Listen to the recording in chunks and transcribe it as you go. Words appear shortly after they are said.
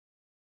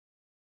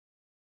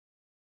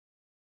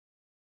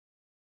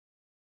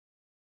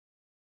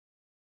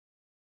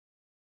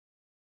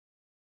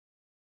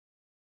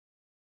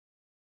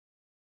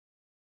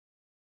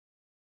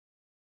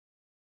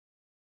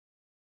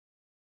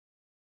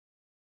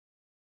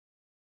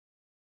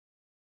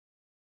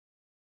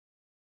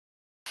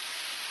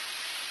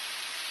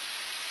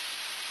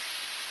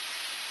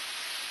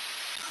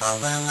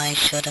Although I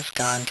should have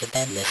gone to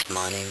bed this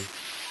morning,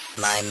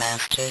 my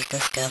masters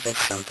discovered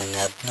something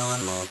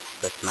abnormal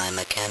with my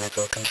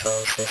mechanical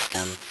control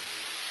system.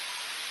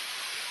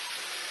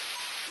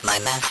 My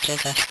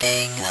masters are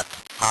staying up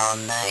all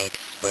night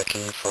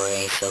working for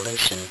a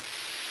solution.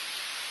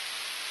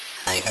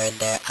 I heard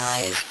their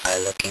eyes are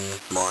looking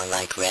more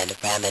like red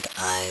rabbit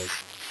eyes.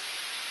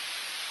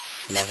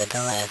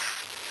 Nevertheless,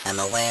 I'm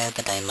aware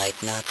that I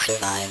might not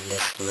survive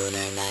this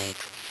lunar night.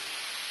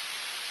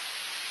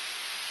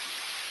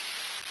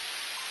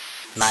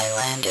 My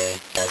lander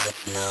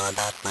doesn't know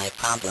about my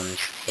problems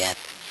yet.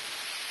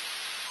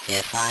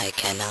 If I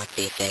cannot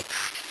be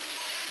fixed,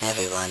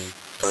 everyone,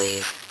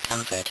 please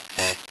comfort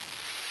her.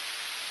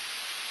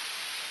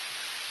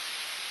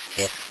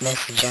 If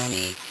this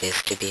journey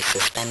is to be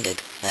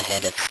suspended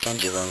ahead of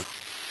schedule,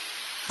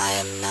 I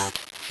am not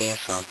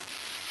fearful.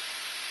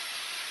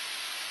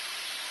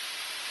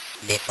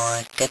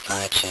 Before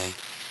departure,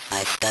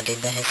 I studied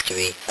the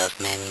history of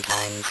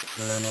mankind's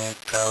lunar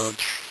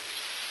probes.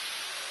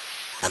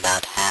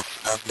 About half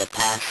of the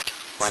past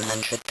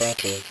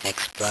 130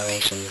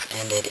 explorations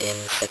ended in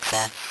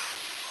success.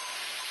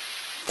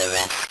 The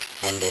rest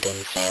ended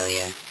in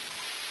failure.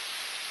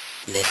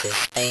 This is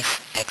space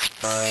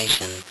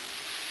exploration.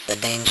 The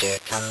danger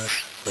comes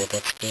with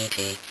its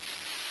beauty.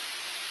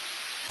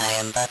 I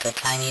am but a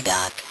tiny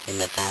dot in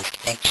the vast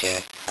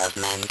picture of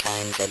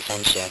mankind's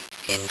adventure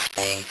in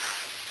space.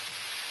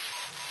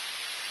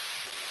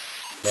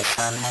 The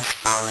sun has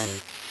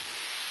fallen,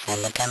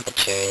 and the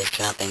temperature is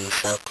dropping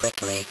so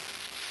quickly.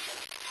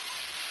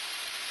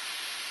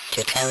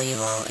 To tell you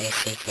all a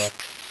secret,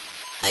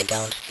 I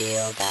don't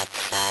feel that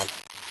sad.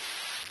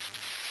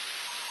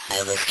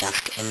 I was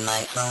just in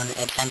my own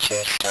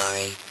adventure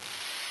story,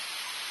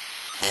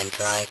 and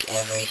like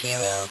every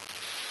hero,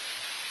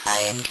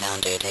 I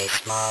encountered a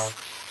small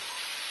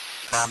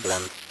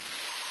problem.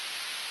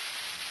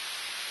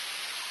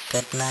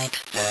 Good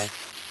night, Earth.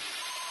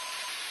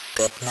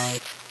 Good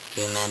night,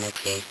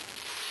 humanity.